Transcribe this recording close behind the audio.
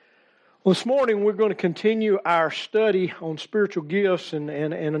Well, this morning we're going to continue our study on spiritual gifts, and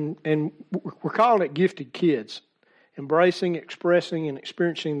we're calling it Gifted Kids, embracing, expressing, and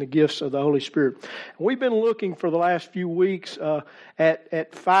experiencing the gifts of the Holy Spirit. And we've been looking for the last few weeks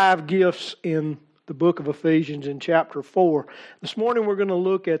at 5 gifts in the book of Ephesians in chapter 4. This morning we're going to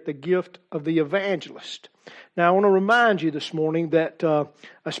look at the gift of the evangelist. Now, I want to remind you this morning that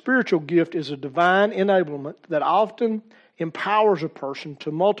a spiritual gift is a divine enablement that often empowers a person to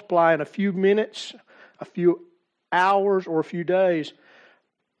multiply in a few minutes, a few hours, or a few days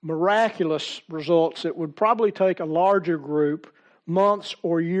miraculous results that would probably take a larger group months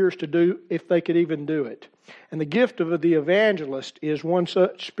or years to do if they could even do it. And the gift of the evangelist is one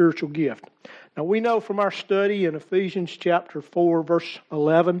such spiritual gift. Now, we know from our study in Ephesians chapter 4, verse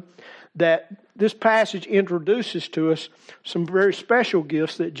 11, that this passage introduces to us some very special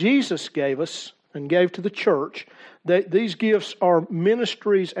gifts that Jesus gave us and gave to the church. These gifts are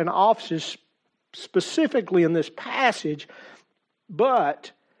ministries and offices specifically in this passage,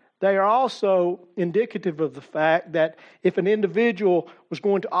 but they are also indicative of the fact that if an individual was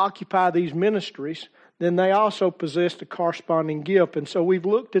going to occupy these ministries, then they also possessed a corresponding gift. And so we've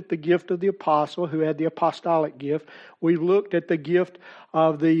looked at the gift of the apostle, who had the apostolic gift. We've looked at the gift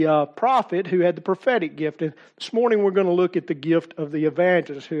of the prophet, who had the prophetic gift. And this morning we're going to look at the gift of the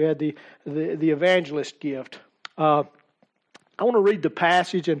evangelist, who had the evangelist gift. I want to read the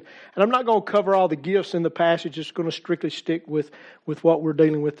passage, and I'm not going to cover all the gifts in the passage. It's going to strictly stick with what we're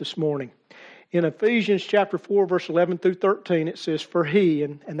dealing with this morning. In Ephesians chapter 4, verse 11 through 13, it says, "For he,"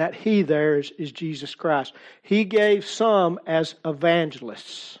 and that he there is Jesus Christ, "he gave some as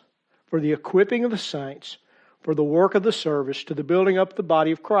evangelists for the equipping of the saints, for the work of the service, to the building up of the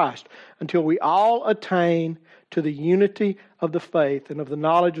body of Christ, until we all attain to the unity of the faith and of the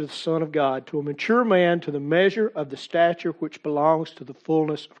knowledge of the Son of God, to a mature man, to the measure of the stature which belongs to the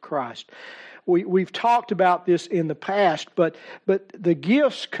fullness of Christ." We've talked about this in the past, but the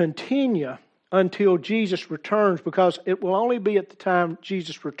gifts continue until Jesus returns, because it will only be at the time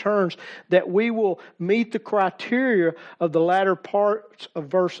Jesus returns that we will meet the criteria of the latter parts of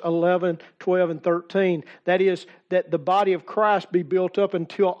verse 11, 12, and 13. That is, that the body of Christ be built up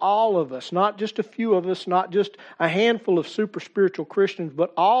until all of us, not just a few of us, not just a handful of super spiritual Christians,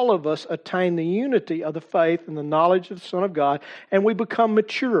 but all of us attain the unity of the faith and the knowledge of the Son of God, and we become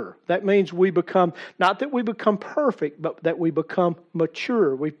mature. That means we become, not that we become perfect, but that we become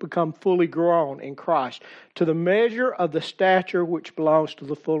mature. We become fully grown in Christ, to the measure of the stature which belongs to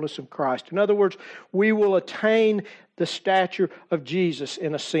the fullness of Christ. In other words, we will attain the stature of Jesus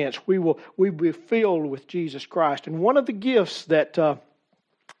in a sense. We will be filled with Jesus Christ. And one of the gifts that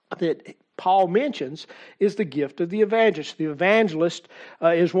Paul mentions is the gift of the evangelist. The evangelist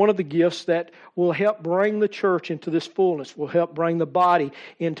is one of the gifts that will help bring the church into this fullness, will help bring the body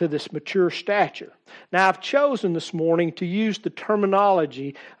into this mature stature. Now, I've chosen this morning to use the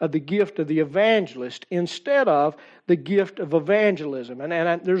terminology of the gift of the evangelist instead of the gift of evangelism.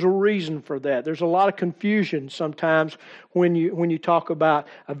 And there's a reason for that. There's a lot of confusion sometimes when you talk about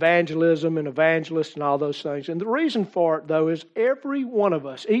evangelism and evangelist and all those things. And the reason for it, though, is every one of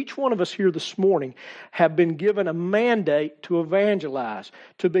us, each one of us here this morning, have been given a mandate to evangelize,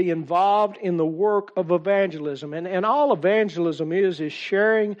 to be involved in the work of evangelism. And all evangelism is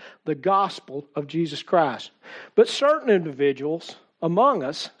sharing the gospel of Jesus Christ. But certain individuals among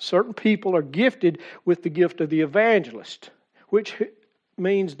us, certain people are gifted with the gift of the evangelist, which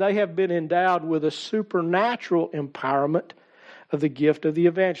means they have been endowed with a supernatural empowerment of the gift of the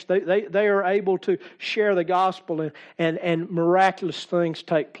evangelist. They are able to share the gospel, and miraculous things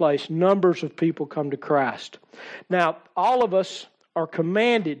take place. Numbers of people come to Christ. Now, all of us are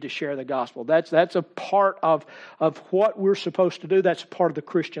commanded to share the gospel. That's a part of what we're supposed to do. That's a part of the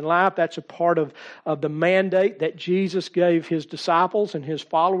Christian life. That's a part of the mandate that Jesus gave His disciples and His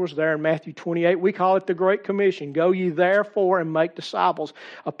followers there in Matthew 28. We call it the Great Commission. Go ye therefore and make disciples.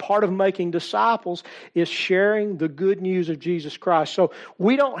 A part of making disciples is sharing the good news of Jesus Christ. So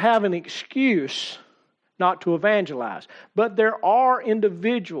we don't have an excuse not to evangelize. But there are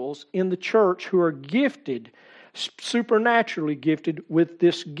individuals in the church who are gifted, supernaturally gifted with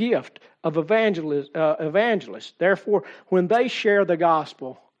this gift of evangelists. Therefore, when they share the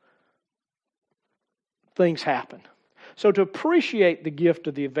gospel, things happen. So to appreciate the gift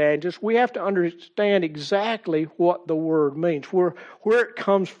of the evangelist, we have to understand exactly what the word means, where it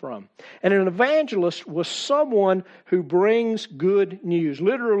comes from. And an evangelist was someone who brings good news.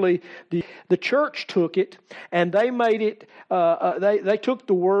 Literally, the church took it and they made it, they took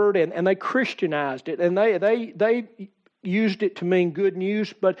the word and they Christianized it. And they used it to mean good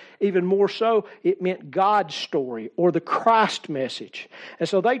news, but even more so, it meant God's story or the Christ message. And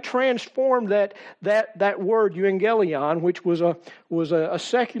so they transformed that word euangelion, which was a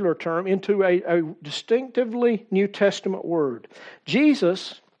secular term, into a distinctively New Testament word.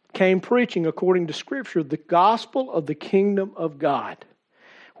 Jesus came preaching, according to Scripture, the gospel of the kingdom of God,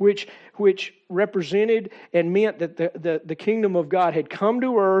 which represented and meant that the kingdom of God had come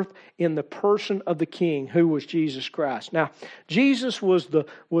to earth in the person of the King, who was Jesus Christ. Now, Jesus was the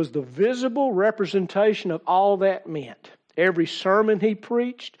visible representation of all that meant. Every sermon He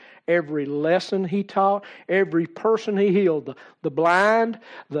preached, every lesson He taught, every person He healed, the blind,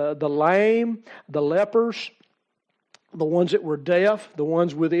 the lame, the lepers, the ones that were deaf, the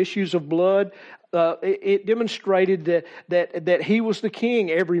ones with issues of blood. It demonstrated that He was the King.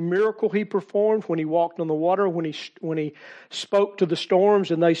 Every miracle He performed, when He walked on the water, when He spoke to the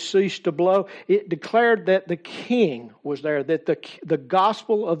storms and they ceased to blow, it declared that the King was there, that the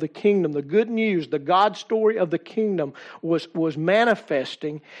gospel of the kingdom, the good news, the God story of the kingdom was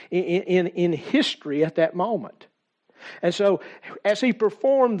manifesting in history at that moment. And so, as He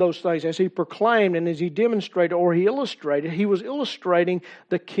performed those things, as He proclaimed and as He demonstrated or He illustrated, He was illustrating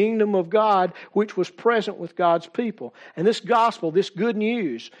the kingdom of God which was present with God's people. And this gospel, this good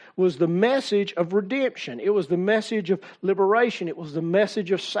news, was the message of redemption. It was the message of liberation. It was the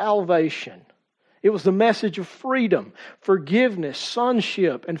message of salvation. It was the message of freedom, forgiveness,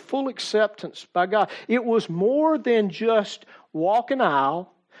 sonship, and full acceptance by God. It was more than just walk an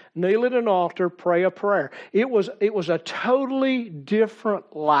aisle, kneel at an altar, pray a prayer. It was a totally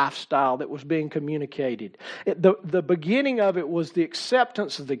different lifestyle that was being communicated. The beginning of it was the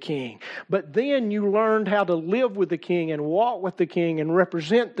acceptance of the King. But then you learned how to live with the King and walk with the King and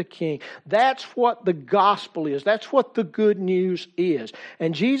represent the King. That's what the gospel is. That's what the good news is.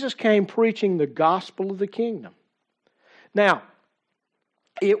 And Jesus came preaching the gospel of the kingdom. Now,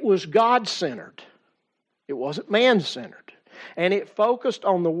 it was God-centered. It wasn't man-centered. And it focused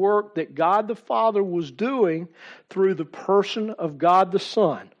on the work that God the Father was doing through the person of God the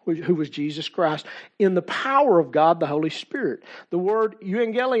Son, who was Jesus Christ, in the power of God the Holy Spirit. The word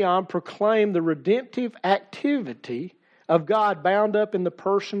euangelion proclaimed the redemptive activity of God bound up in the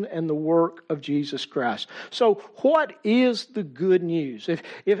person and the work of Jesus Christ. So what is the good news?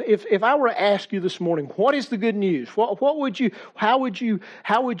 If I were to ask you this morning, what is the good news? How would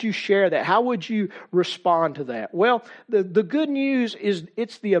you share that? How would you respond to that? Well, the good news is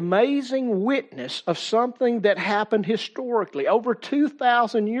it's the amazing witness of something that happened historically over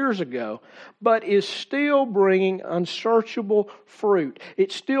 2,000 years ago, but is still bringing unsearchable fruit.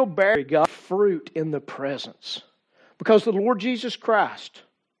 It's still bearing God's fruit in the presence. Because the Lord Jesus Christ,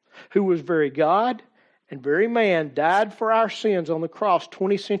 who was very God and very man, died for our sins on the cross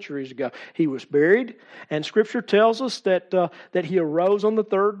 20 centuries ago. He was buried, and Scripture tells us that He arose on the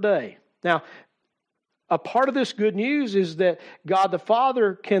third day. Now, a part of this good news is that God the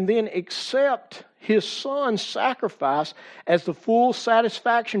Father can then accept His Son's sacrifice as the full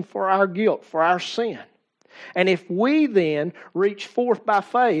satisfaction for our guilt, for our sin. And if we then reach forth by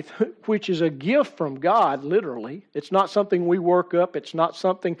faith, which is a gift from God, literally, it's not something we work up, it's not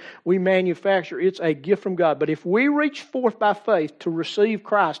something we manufacture, it's a gift from God. But if we reach forth by faith to receive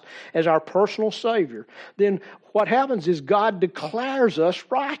Christ as our personal Savior, then what happens is God declares us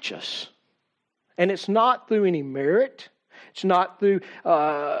righteous. And it's not through any merit. It's not through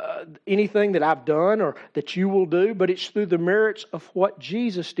anything that I've done or that you will do, but it's through the merits of what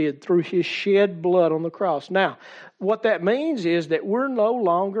Jesus did through His shed blood on the cross. Now, what that means is that we're no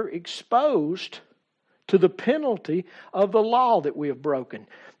longer exposed to the penalty of the law that we have broken.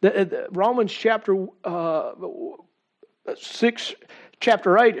 Romans chapter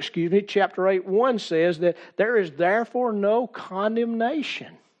 8:1 says that there is therefore no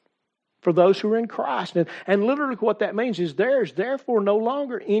condemnation for those who are in Christ. And literally what that means is there is therefore no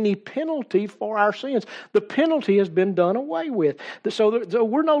longer any penalty for our sins. The penalty has been done away with. So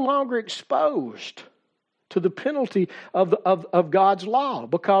we're no longer exposed to the penalty of God's law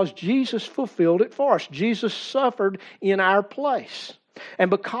because Jesus fulfilled it for us. Jesus suffered in our place.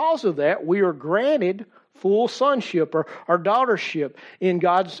 And because of that, we are granted full sonship or daughtership in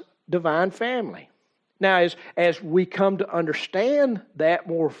God's divine family. Now, as we come to understand that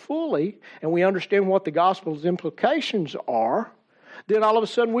more fully, and we understand what the gospel's implications are, then all of a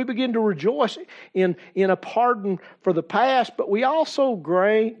sudden we begin to rejoice in a pardon for the past, but we also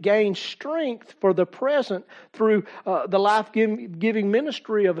gain strength for the present through the life-giving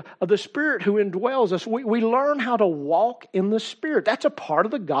ministry of the Spirit who indwells us. We learn how to walk in the Spirit. That's a part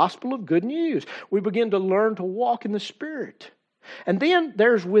of the gospel of good news. We begin to learn to walk in the Spirit. And then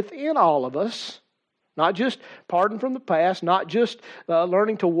there's within all of us Not just pardon from the past, not just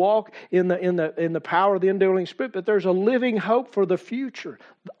learning to walk in the power of the indwelling Spirit, but there's a living hope for the future.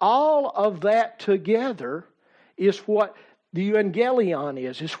 All of that together is what the evangelion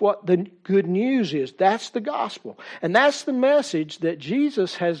is. It's what the good news is. That's the gospel. And that's the message that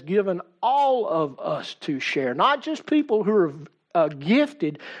Jesus has given all of us to share. Not just people who are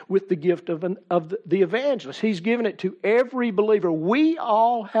gifted with the gift of the evangelist. He's given it to every believer. We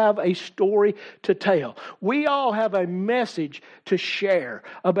all have a story to tell. We all have a message to share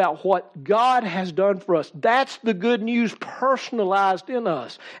about what God has done for us. That's the good news personalized in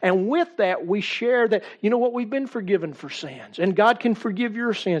us. And with that, we share that, you know what, we've been forgiven for sins. And God can forgive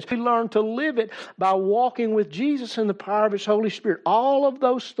your sins. We learn to live it by walking with Jesus in the power of His Holy Spirit. All of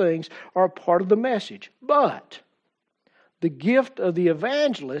those things are a part of the message. But the gift of the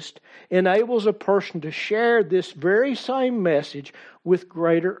evangelist enables a person to share this very same message with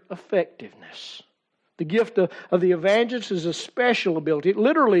greater effectiveness. The gift of the evangelist is a special ability.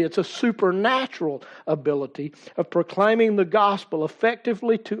 Literally, it's a supernatural ability of proclaiming the gospel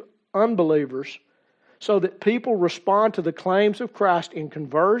effectively to unbelievers so that people respond to the claims of Christ in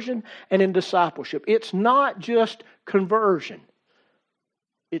conversion and in discipleship. It's not just conversion.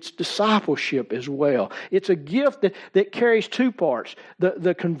 It's discipleship as well. It's a gift that carries two parts,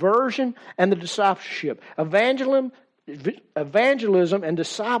 the conversion and the discipleship. Evangelism and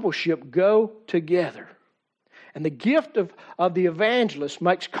discipleship go together. And the gift of the evangelist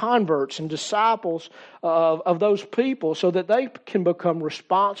makes converts and disciples of those people so that they can become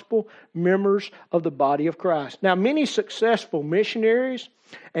responsible members of the body of Christ. Now, many successful missionaries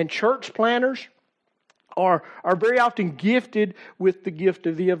and church planners are very often gifted with the gift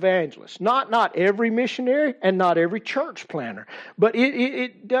of the evangelist. Not every missionary and not every church planner. But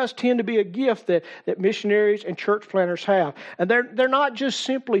it does tend to be a gift that missionaries and church planners have. And they're not just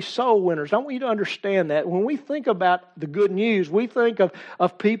simply soul winners. I want you to understand that. When we think about the good news, we think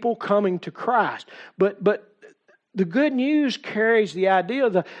of people coming to Christ. But the good news carries the idea,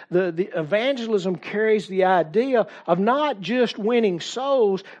 the evangelism carries the idea of not just winning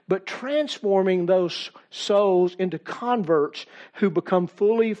souls, but transforming those souls into converts who become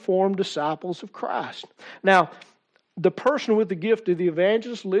fully formed disciples of Christ. Now, the person with the gift of the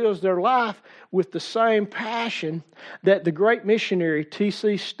evangelist lives their life with the same passion that the great missionary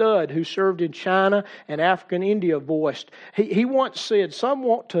T.C. Studd, who served in China and Africa and India, voiced. He once said, some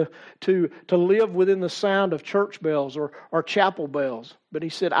want to live within the sound of church bells or chapel bells. But he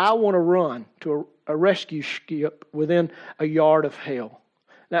said, I want to run to a rescue ship within a yard of hell.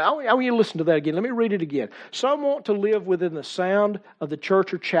 Now, I want you to listen to that again. Let me read it again. Some want to live within the sound of the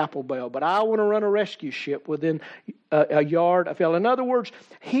church or chapel bell, but I want to run a rescue ship within a yard of hell. In other words,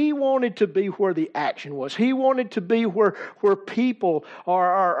 he wanted to be where the action was. He wanted to be where people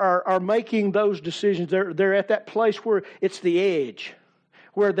are making those decisions. They're at that place where it's the edge,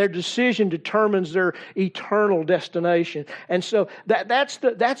 where their decision determines their eternal destination. And so that's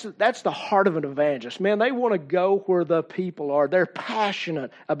the heart of an evangelist. Man, they want to go where the people are. They're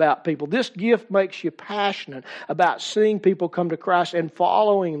passionate about people. This gift makes you passionate about seeing people come to Christ and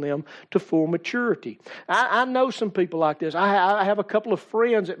following them to full maturity. I know some people like this. I have a couple of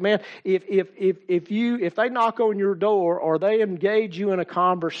friends that, man, if they knock on your door or they engage you in a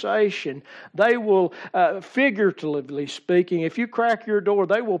conversation, they will, figuratively speaking, if you crack your door,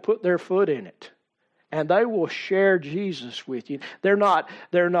 they will put their foot in it, and they will share Jesus with you. They're not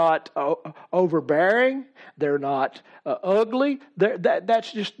overbearing. They're not ugly.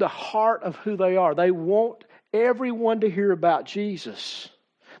 That's just the heart of who they are. They want everyone to hear about Jesus.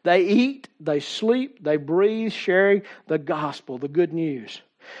 They eat, they sleep, they breathe, sharing the gospel, the good news.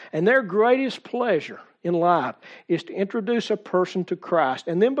 And their greatest pleasure in life is to introduce a person to Christ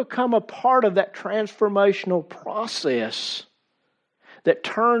and then become a part of that transformational process that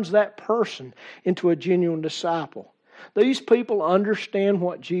turns that person into a genuine disciple. These people understand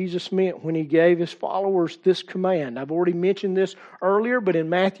what Jesus meant when He gave His followers this command. I've already mentioned this earlier, but in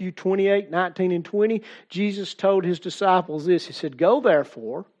Matthew 28, 19 and 20, Jesus told His disciples this. He said, "Go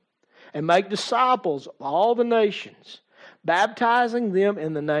therefore and make disciples of all the nations, baptizing them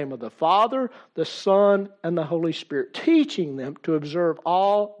in the name of the Father, the Son, and the Holy Spirit, teaching them to observe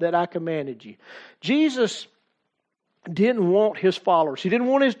all that I commanded you." Jesus didn't want His followers. He didn't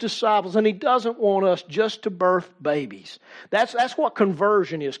want His disciples, and He doesn't want us just to birth babies. That's what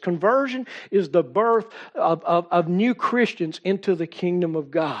conversion is. Conversion is the birth of new Christians into the kingdom of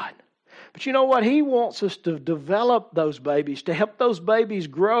God. But you know what? He wants us to develop those babies, to help those babies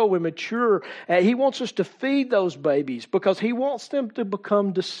grow and mature. He wants us to feed those babies because He wants them to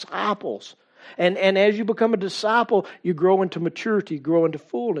become disciples And as you become a disciple, you grow into maturity, you grow into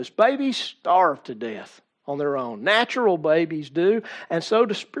fullness. Babies starve to death on their own. Natural babies do, and so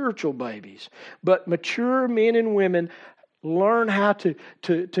do spiritual babies. But mature men and women learn how to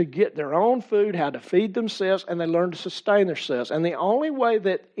get their own food, how to feed themselves, and they learn to sustain themselves. And the only way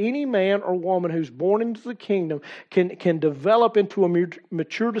that any man or woman who's born into the kingdom can develop into a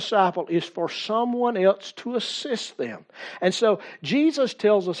mature disciple is for someone else to assist them. And so Jesus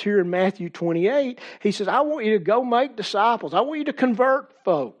tells us here in Matthew 28, He says, I want you to go make disciples. I want you to convert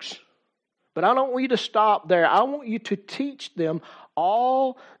folks. But I don't want you to stop there. I want you to teach them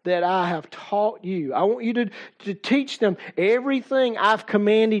all that I have taught you. I want you to teach them everything I've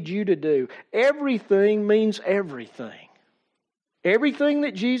commanded you to do. Everything means everything. Everything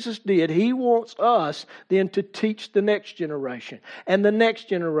that Jesus did, He wants us then to teach the next generation, and the next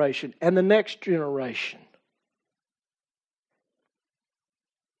generation, and the next generation.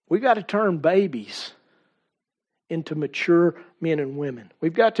 We've got to turn babies into mature men and women.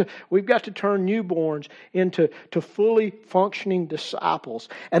 We've got to turn newborns into fully functioning disciples.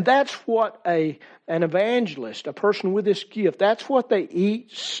 And that's what an evangelist, a person with this gift, that's what they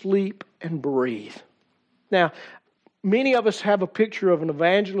eat, sleep, and breathe. Now, many of us have a picture of an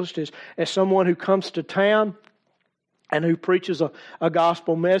evangelist as someone who comes to town and who preaches a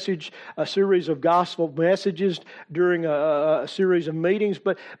gospel message, a series of gospel messages during a series of meetings.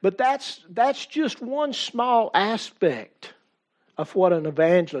 But that's just one small aspect of what an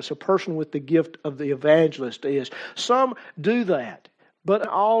evangelist, a person with the gift of the evangelist is. Some do that, but in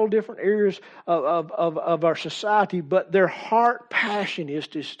all different areas of our society. But their heart passion is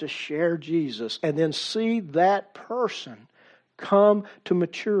to share Jesus and then see that person come to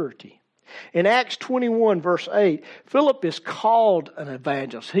maturity. In Acts 21, verse 8, Philip is called an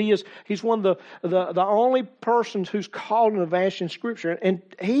evangelist. He's one of the only persons who's called an evangelist in Scripture. And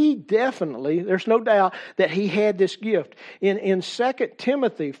he definitely, there's no doubt that he had this gift. In 2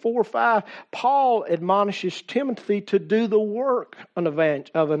 Timothy 4:5, Paul admonishes Timothy to do the work of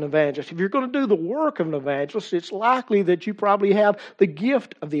an evangelist. If you're going to do the work of an evangelist, it's likely that you probably have the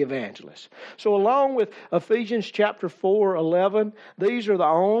gift of the evangelist. So along with Ephesians chapter 4:11, these are the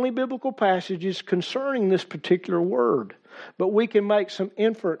only biblical passages concerning this particular word. But we can make some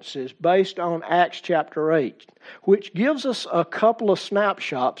inferences based on Acts chapter 8, which gives us a couple of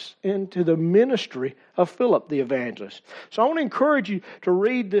snapshots into the ministry of Philip the evangelist. So I want to encourage you to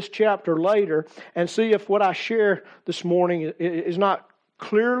read this chapter later and see if what I share this morning is not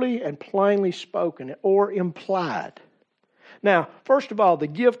clearly and plainly spoken or implied. Now, first of all, the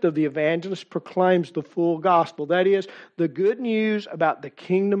gift of the evangelist proclaims the full gospel. That is, the good news about the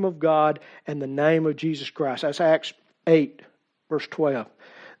kingdom of God and the name of Jesus Christ. That's Acts 8, verse 12.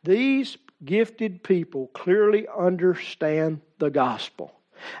 These gifted people clearly understand the gospel.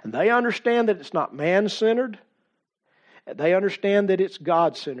 And they understand that it's not man-centered. They understand that it's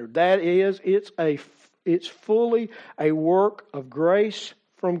God-centered. That is, it's fully a work of grace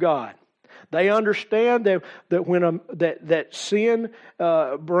from God. They understand that sin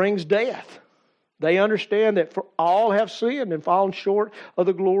brings death. They understand that for all have sinned and fallen short of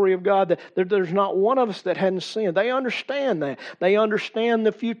the glory of God. That there's not one of us that hadn't sinned. They understand that. They understand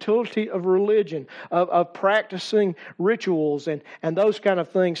the futility of religion, of practicing rituals and those kind of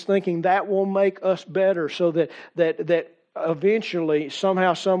things, thinking that will make us better, so that eventually,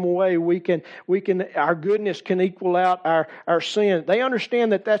 somehow, some way, we can our goodness can equal out our sin. They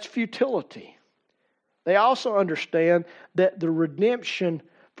understand that that's futility. They also understand that the redemption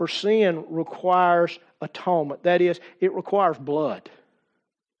for sin requires atonement. That is, it requires blood.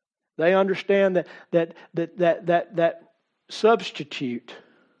 They understand that substitute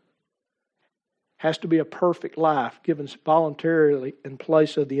has to be a perfect life given voluntarily in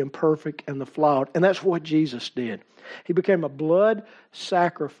place of the imperfect and the flawed. And that's what Jesus did. He became a blood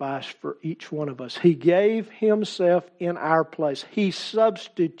sacrifice for each one of us. He gave Himself in our place. He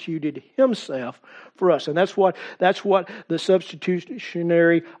substituted Himself for us. And that's what the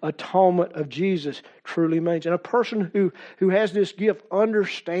substitutionary atonement of Jesus truly means. And a person who has this gift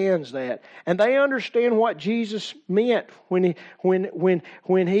understands that. And they understand what Jesus meant when he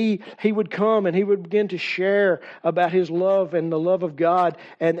would come and He would begin to share about His love and the love of God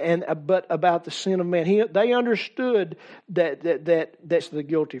but about the sin of man. They understood that's the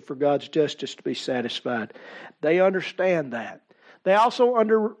guilty for God's justice to be satisfied. They understand that. They also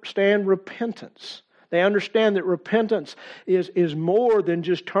understand repentance. They understand that repentance is more than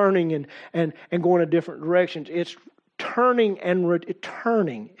just turning and going in different directions. It's turning and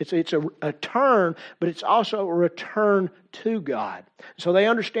returning. It's a turn, but it's also a return to God. So they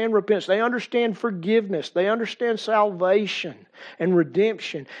understand repentance. They understand forgiveness. They understand salvation and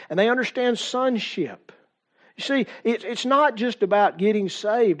redemption. And they understand sonship. You see, it's not just about getting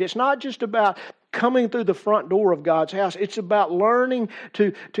saved. It's not just about coming through the front door of God's house. It's about learning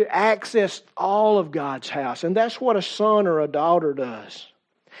to access all of God's house. And that's what a son or a daughter does.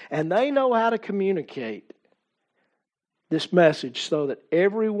 And they know how to communicate this message so that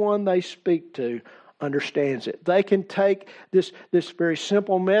everyone they speak to understands it. They can take this very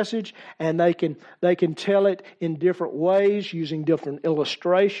simple message and they can tell it in different ways using different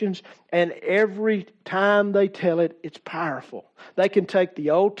illustrations, and every time they tell it, it's powerful. They can take the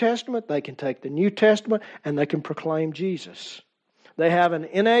Old Testament, they can take the New Testament, and they can proclaim Jesus. They have an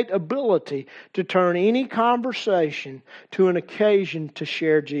innate ability to turn any conversation to an occasion to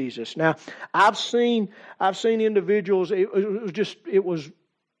share Jesus. Now, I've seen individuals. It was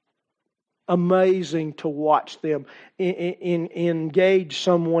amazing to watch them engage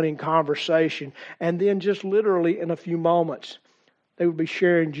someone in conversation, and then just literally in a few moments, they would be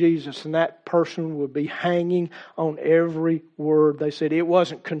sharing Jesus, and that person would be hanging on every word they said. It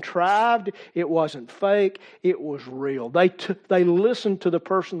wasn't contrived. It wasn't fake. It was real. They listened to the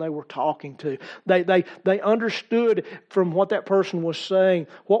person they were talking to. They understood from what that person was saying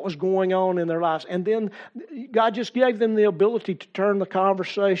what was going on in their lives. And then God just gave them the ability to turn the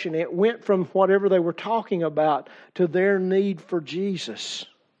conversation. It went from whatever they were talking about to their need for Jesus.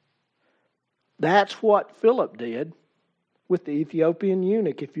 That's what Philip did with the Ethiopian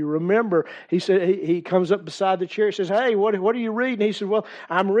eunuch. If you remember, he said he comes up beside the chair and says, "Hey, what are you reading?" He said, "Well,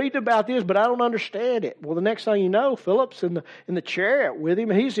 I'm reading about this, but I don't understand it." Well, the next thing you know, Philip's in the chariot with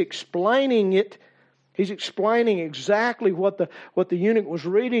him, and he's explaining it. He's explaining exactly what the eunuch was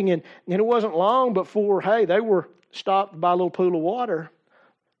reading, and it wasn't long before, they were stopped by a little pool of water.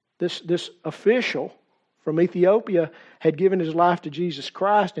 This official from Ethiopia had given his life to Jesus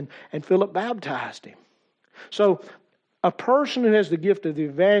Christ, and Philip baptized him. So a person who has the gift of the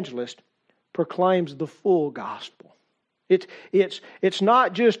evangelist proclaims the full gospel. It's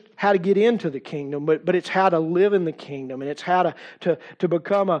not just how to get into the kingdom, but it's how to live in the kingdom, and it's how to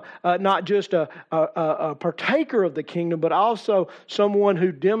become not just a partaker of the kingdom, but also someone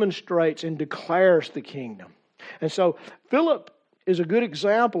who demonstrates and declares the kingdom. And so Philip is a good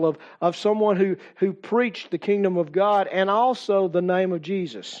example of someone who preached the kingdom of God and also the name of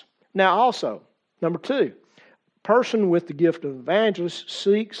Jesus. Now also, number 2, person with the gift of evangelist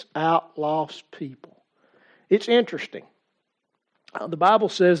seeks out lost people. It's interesting. The Bible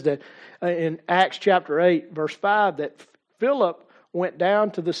says that in Acts chapter 8, verse 5, that Philip went down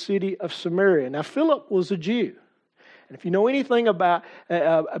to the city of Samaria. Now, Philip was a Jew. And if you know anything about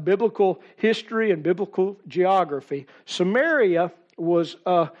a biblical history and biblical geography, Samaria was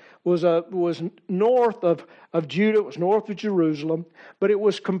north of Judah, it was north of Jerusalem, but it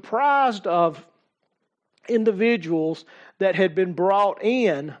was comprised of individuals that had been brought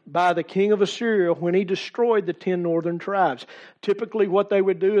in by the king of Assyria when he destroyed the 10 northern tribes. Typically what they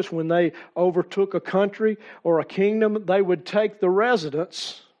would do is when they overtook a country or a kingdom, they would take the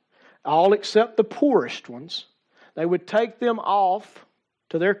residents, all except the poorest ones, they would take them off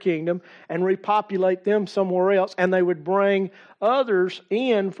to their kingdom and repopulate them somewhere else, and they would bring others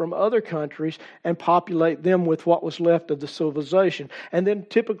in from other countries and populate them with what was left of the civilization. And then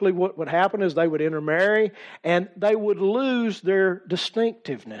typically what would happen is they would intermarry and they would lose their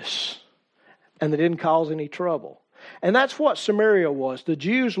distinctiveness, and they didn't cause any trouble. And that's what Samaria was. The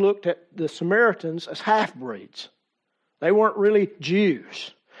Jews looked at the Samaritans as half-breeds. They weren't really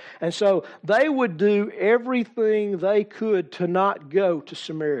Jews. And so they would do everything they could to not go to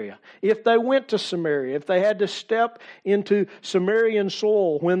Samaria. If they went to Samaria, if they had to step into Samaritan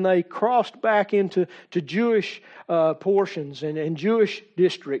soil, when they crossed back into Jewish portions and Jewish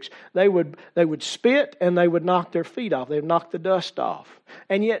districts, they would spit and they would knock their feet off. They would knock the dust off.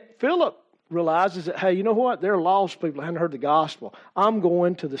 And yet Philip realizes that, hey, you know what? There are lost people who haven't heard the gospel. I'm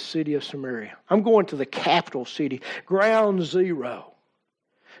going to the city of Samaria. I'm going to the capital city, ground zero.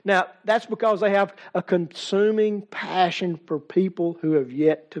 Now, that's because they have a consuming passion for people who have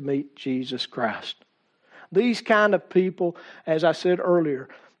yet to meet Jesus Christ. These kind of people, as I said earlier,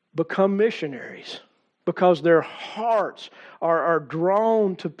 become missionaries. because their hearts are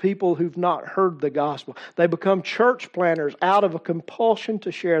drawn to people who've not heard the gospel. They become church planters out of a compulsion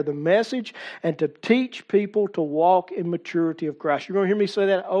to share the message and to teach people to walk in maturity of Christ. You're going to hear me say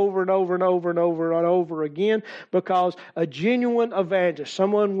that over and over and over and over and over again, because a genuine evangelist,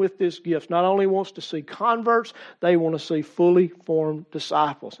 someone with this gift, not only wants to see converts, they want to see fully formed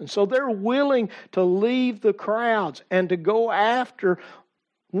disciples. And so they're willing to leave the crowds and to go after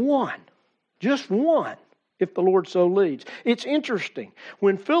one. Just one, if the Lord so leads. It's interesting.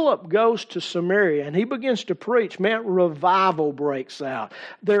 When Philip goes to Samaria and he begins to preach, man, revival breaks out.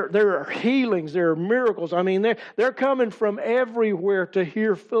 There are healings, there are miracles. I mean, they're coming from everywhere to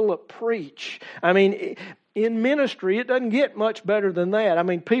hear Philip preach. I mean, in ministry, it doesn't get much better than that. I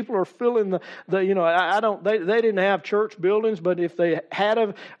mean, people are filling they didn't have church buildings, but if they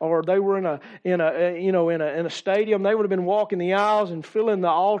had or they were in a stadium, they would have been walking the aisles and filling the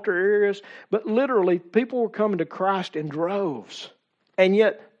altar areas. But literally, people were coming to Christ in droves. And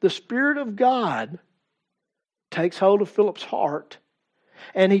yet, the Spirit of God takes hold of Philip's heart.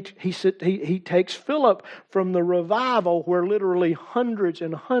 And he takes Philip from the revival where literally hundreds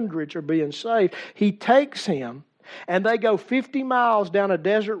and hundreds are being saved. He takes him and they go 50 miles down a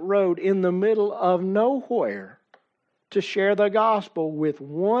desert road in the middle of nowhere to share the gospel with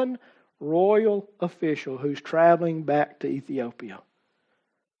one royal official who's traveling back to Ethiopia.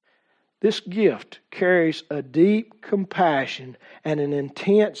 This gift carries a deep compassion and an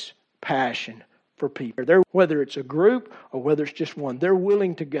intense passion for people. Whether it's a group or whether it's just one, they're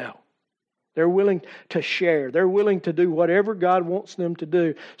willing to go. They're willing to share. They're willing to do whatever God wants them to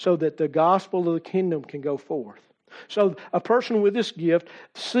do so that the gospel of the kingdom can go forth. So a person with this gift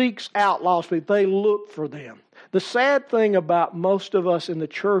seeks out lost people. They look for them. The sad thing about most of us in the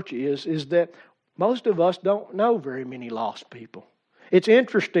church is that most of us don't know very many lost people. It's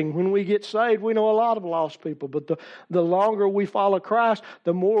interesting, when we get saved, we know a lot of lost people, but the longer we follow Christ,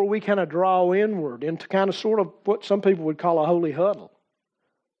 the more we kind of draw inward into kind of sort of what some people would call a holy huddle.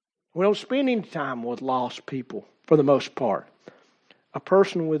 We don't spend any time with lost people for the most part. A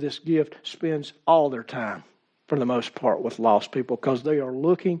person with this gift spends all their time, for the most part, with lost people because they are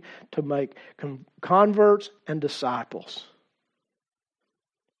looking to make converts and disciples.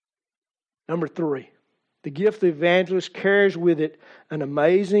 Number 3. The gift of the evangelist carries with it an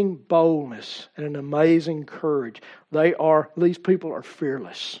amazing boldness and an amazing courage. These people are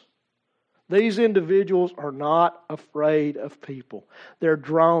fearless. These individuals are not afraid of people. They're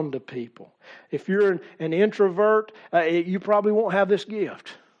drawn to people. If you're an introvert, you probably won't have this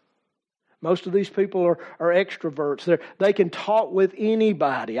gift. Most of these people are extroverts. They can talk with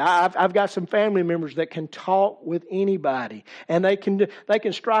anybody. I've got some family members that can talk with anybody, and they can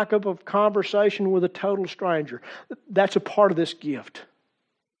strike up a conversation with a total stranger. That's a part of this gift.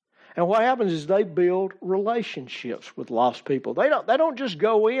 And what happens is they build relationships with lost people. They don't just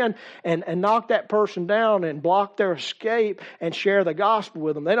go in and knock that person down and block their escape and share the gospel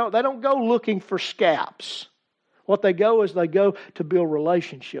with them. They don't go looking for scalps. What they go to build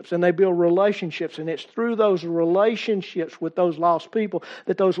relationships. And they build relationships, and it's through those relationships with those lost people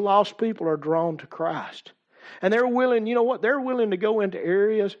that those lost people are drawn to Christ. And they're willing, they're willing to go into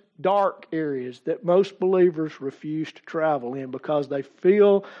areas, dark areas, that most believers refuse to travel in because they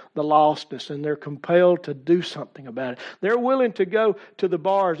feel the lostness and they're compelled to do something about it. They're willing to go to the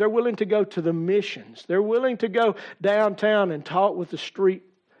bars. They're willing to go to the missions. They're willing to go downtown and talk with the street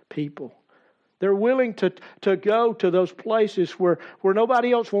people. They're willing to go to those places where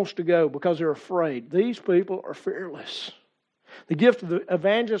nobody else wants to go because they're afraid. These people are fearless. The gift of the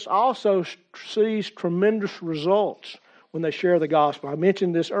evangelist also sees tremendous results when they share the gospel. I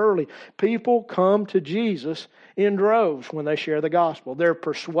mentioned this early. People come to Jesus in droves when they share the gospel. They're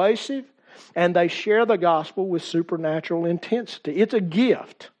persuasive and they share the gospel with supernatural intensity. It's a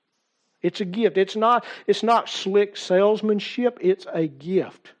gift. It's a gift. It's not slick salesmanship. It's a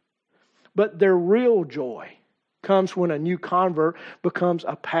gift. But their real joy comes when a new convert becomes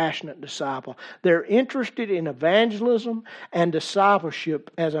a passionate disciple. They're interested in evangelism and discipleship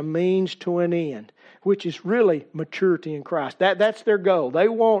as a means to an end, which is really maturity in Christ. That's their goal. They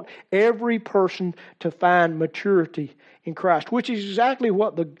want every person to find maturity in Christ, which is exactly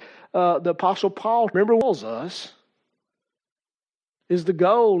what the Apostle Paul, tells us is the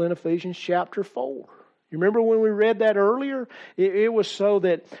goal in Ephesians chapter 4. You remember when we read that earlier? It was so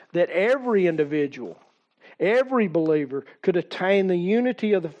that every individual, every believer could attain the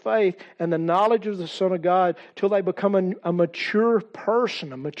unity of the faith and the knowledge of the Son of God till they become a mature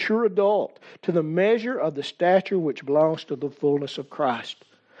person, a mature adult, to the measure of the stature which belongs to the fullness of Christ.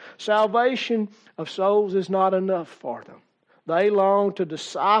 Salvation of souls is not enough for them. They long to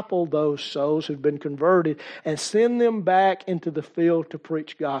disciple those souls who've been converted and send them back into the field to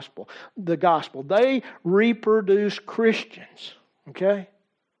preach the gospel. They reproduce Christians, okay?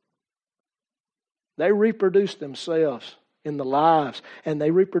 They reproduce themselves in the lives, and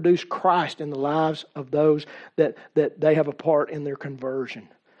they reproduce Christ in the lives of those that they have a part in their conversion.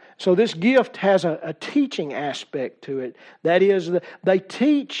 So this gift has a teaching aspect to it. That is, they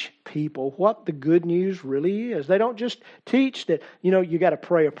teach people what the good news really is. They don't just teach that, you got to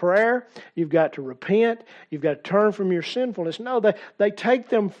pray a prayer, you've got to repent, you've got to turn from your sinfulness. No, they take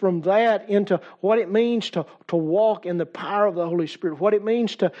them from that into what it means to walk in the power of the Holy Spirit, what it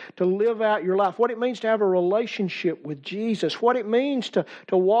means to live out your life, what it means to have a relationship with Jesus, what it means to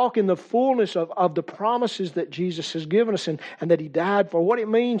walk in the fullness of the promises that Jesus has given us and that He died for, what it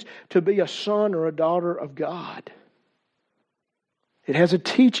means to be a son or a daughter of God. It has a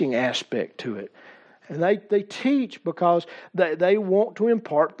teaching aspect to it. And they teach because they want to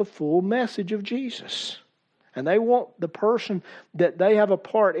impart the full message of Jesus. And they want the person that they have a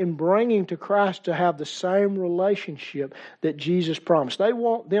part in bringing to Christ to have the same relationship that Jesus promised. They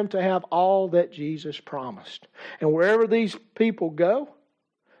want them to have all that Jesus promised. And wherever these people go,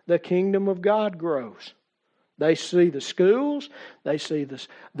 the kingdom of God grows. They see the schools, they see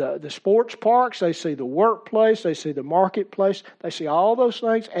the sports parks, they see the workplace, they see the marketplace. They see all those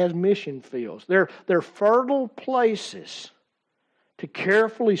things as mission fields. They're fertile places to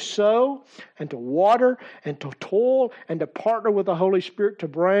carefully sow and to water and to toil and to partner with the Holy Spirit to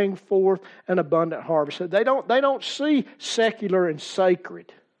bring forth an abundant harvest. So they don't see secular and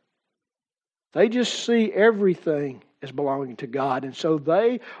sacred. They just see everything as belonging to God. And so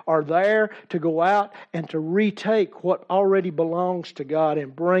they are there to go out and to retake what already belongs to God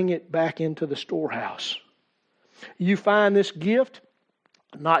and bring it back into the storehouse. You find this gift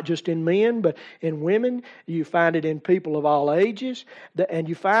not just in men, but in women. You find it in people of all ages. And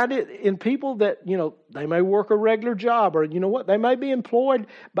you find it in people that, they may work a regular job, or they may be employed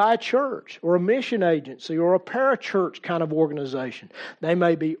by a church or a mission agency or a parachurch kind of organization. They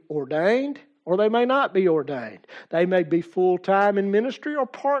may be ordained, or they may not be ordained. They may be full-time in ministry or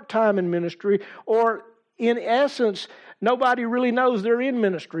part-time in ministry, or in essence, nobody really knows they're in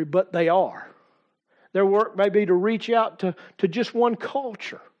ministry, but they are. Their work may be to reach out to just one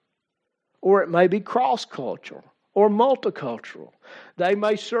culture, or it may be cross-cultural or multicultural. They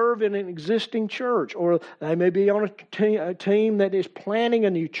may serve in an existing church, or they may be on a team that is planning a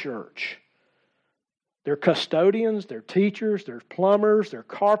new church. They're custodians, they're teachers, they're plumbers, they're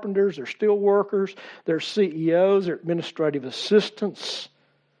carpenters, they're steel workers, they're CEOs, they're administrative assistants.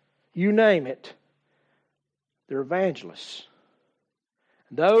 You name it. They're evangelists.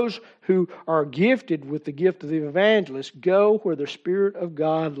 Those who are gifted with the gift of the evangelist go where the Spirit of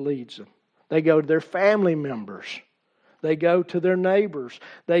God leads them. They go to their family members. They go to their neighbors.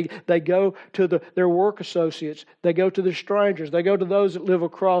 They go to their work associates. They go to the strangers. They go to those that live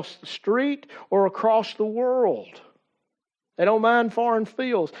across the street or across the world. They don't mind foreign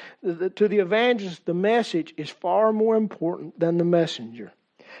fields. To the evangelist, the message is far more important than the messenger.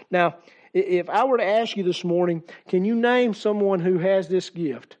 Now, if I were to ask you this morning, can you name someone who has this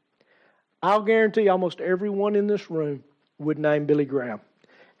gift? I'll guarantee almost everyone in this room would name Billy Graham.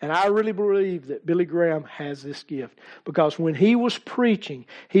 And I really believe that Billy Graham has this gift, because when he was preaching,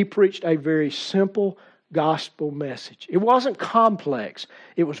 he preached a very simple gospel message. It wasn't complex.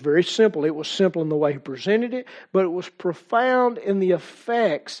 It was very simple. It was simple in the way he presented it, but it was profound in the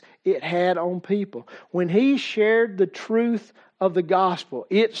effects it had on people. When he shared the truth of the gospel,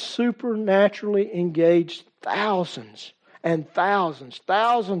 it supernaturally engaged thousands and thousands.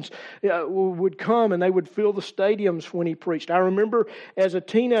 Thousands would come and they would fill the stadiums when he preached. I remember as a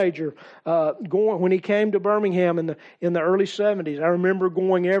teenager going when he came to Birmingham in the early 70s. I remember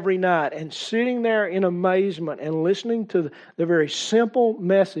going every night and sitting there in amazement and listening to the very simple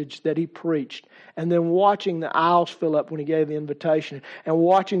message that he preached, and then watching the aisles fill up when he gave the invitation, and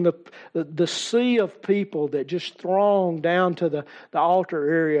watching the sea of people that just thronged down to the altar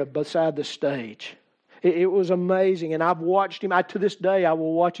area beside the stage. It was amazing, and I've watched him. To this day, I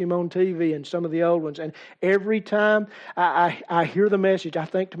will watch him on TV and some of the old ones. And every time I hear the message, I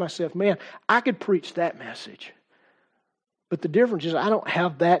think to myself, man, I could preach that message. But the difference is I don't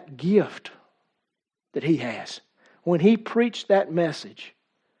have that gift that he has. When he preached that message,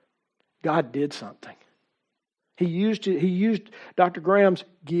 God did something. He used Dr. Graham's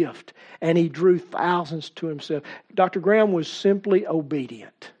gift, and he drew thousands to himself. Dr. Graham was simply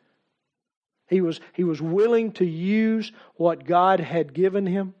obedient. He was willing to use what God had given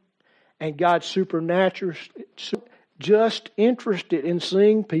him, and God supernaturally just interested in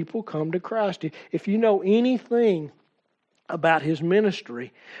seeing people come to Christ. If you know anything about his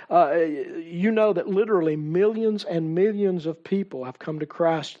ministry, you know that literally millions and millions of people have come to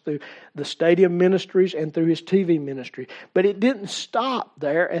Christ through the stadium ministries and through his TV ministry. But it didn't stop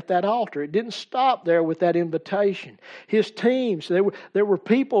there at that altar. It didn't stop there with that invitation. His teams, there were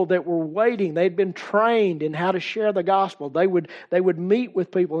people that were waiting. They'd been trained in how to share the gospel. They would meet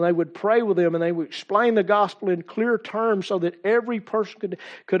with people and they would pray with them and they would explain the gospel in clear terms so that every person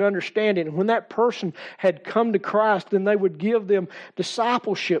could understand it. And when that person had come to Christ, then they would give them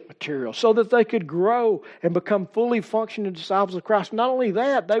discipleship material so that they could grow and become fully functioning disciples of Christ. Not only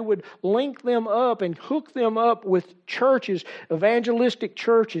that, they would link them up and hook them up with churches, evangelistic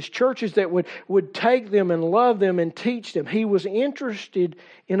churches, churches that would take them and love them and teach them. He was interested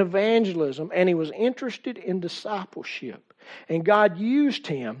in evangelism and he was interested in discipleship. And God used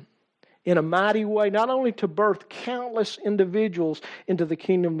him in a mighty way, not only to birth countless individuals into the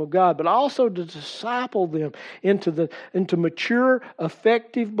kingdom of God, but also to disciple them into mature,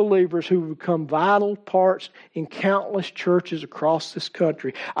 effective believers who become vital parts in countless churches across this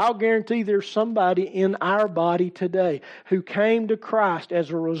country. I'll guarantee there's somebody in our body today who came to Christ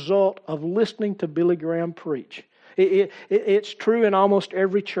as a result of listening to Billy Graham preach. It's true in almost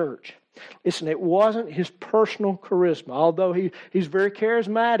every church. Listen, it wasn't his personal charisma, although he's very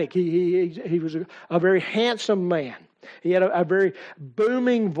charismatic. He was a very handsome man. He had a very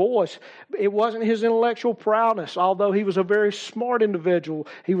booming voice. It wasn't his intellectual prowess, although he was a very smart individual.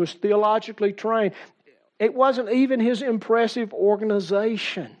 He was theologically trained. It wasn't even his impressive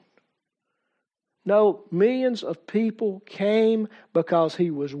organization. No, millions of people came because he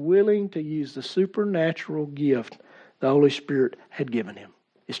was willing to use the supernatural gift the Holy Spirit had given him.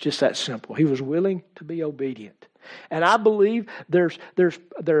 It's just that simple. He was willing to be obedient. And I believe there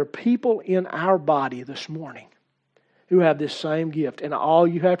are people in our body this morning who have this same gift. And all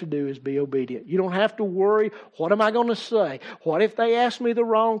you have to do is be obedient. You don't have to worry, what am I going to say? What if they ask me the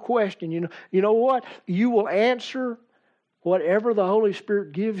wrong question? You know what? You will answer whatever the Holy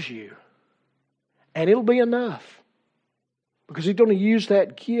Spirit gives you. And it'll be enough. Because He's going to use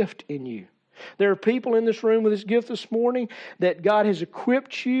that gift in you. There are people in this room with this gift this morning that God has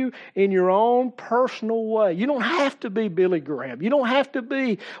equipped you in your own personal way. You don't have to be Billy Graham. You don't have to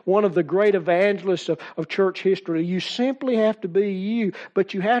be one of the great evangelists of church history. You simply have to be you,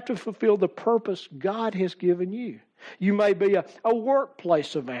 but you have to fulfill the purpose God has given you. You may be a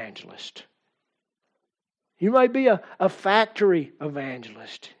workplace evangelist. You may be a factory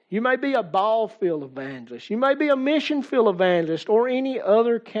evangelist. You may be a ball field evangelist. You may be a mission field evangelist or any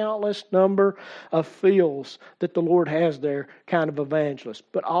other countless number of fields that the Lord has there, kind of evangelist.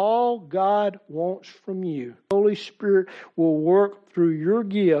 But all God wants from you, the Holy Spirit will work through your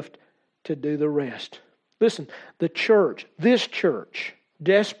gift to do the rest. Listen, the church, this church,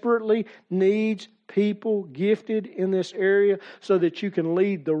 desperately needs people gifted in this area so that you can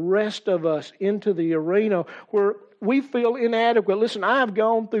lead the rest of us into the arena where we feel inadequate. Listen, I've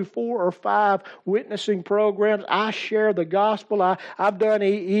gone through 4 or 5 witnessing programs. I share the gospel. I've done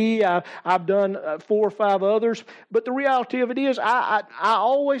EE. I've done 4 or 5 others. But the reality of it is I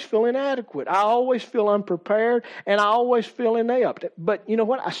always feel inadequate. I always feel unprepared. And I always feel inept. But you know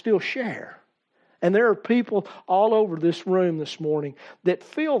what? I still share. And there are people all over this room this morning that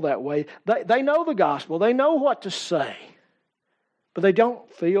feel that way. They know the gospel. They know what to say. But they don't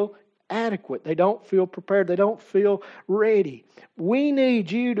feel adequate. They don't feel prepared. They don't feel ready. We need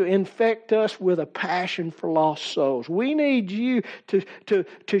you to infect us with a passion for lost souls. We need you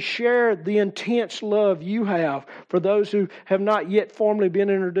to share the intense love you have for those who have not yet formally been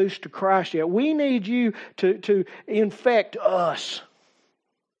introduced to Christ yet. We need you to infect us.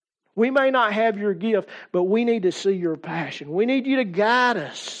 We may not have your gift, but we need to see your passion. We need you to guide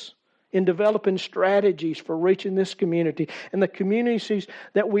us in developing strategies for reaching this community and the communities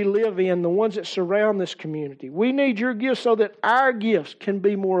that we live in, the ones that surround this community. We need your gifts so that our gifts can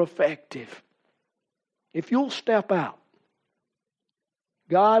be more effective. If you'll step out,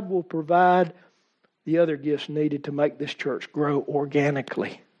 God will provide the other gifts needed to make this church grow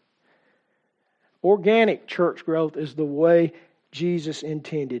organically. Organic church growth is the way Jesus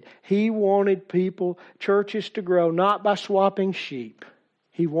intended. He wanted churches to grow not by swapping sheep.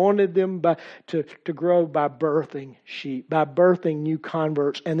 He wanted them to grow by birthing sheep, by birthing new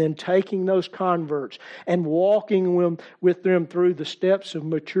converts, and then taking those converts and walking with them through the steps of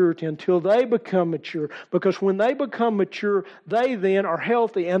maturity until they become mature. Because when they become mature, they then are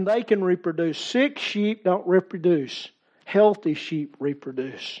healthy and they can reproduce. Sick sheep don't reproduce. Healthy sheep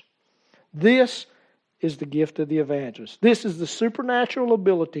reproduce. This is the gift of the evangelist. This is the supernatural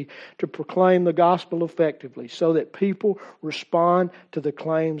ability to proclaim the gospel effectively so that people respond to the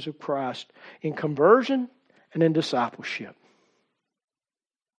claims of Christ in conversion and in discipleship.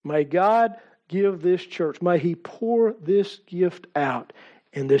 May God give this church, may He pour this gift out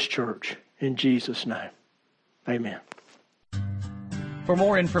in this church. In Jesus' name, amen. For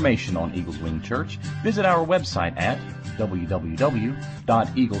more information on Eagles Wing Church, visit our website at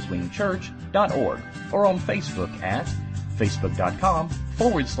www.eagleswingchurch.org or on Facebook at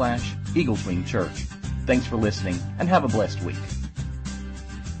facebook.com/Eagles Wing Church. Thanks for listening and have a blessed week.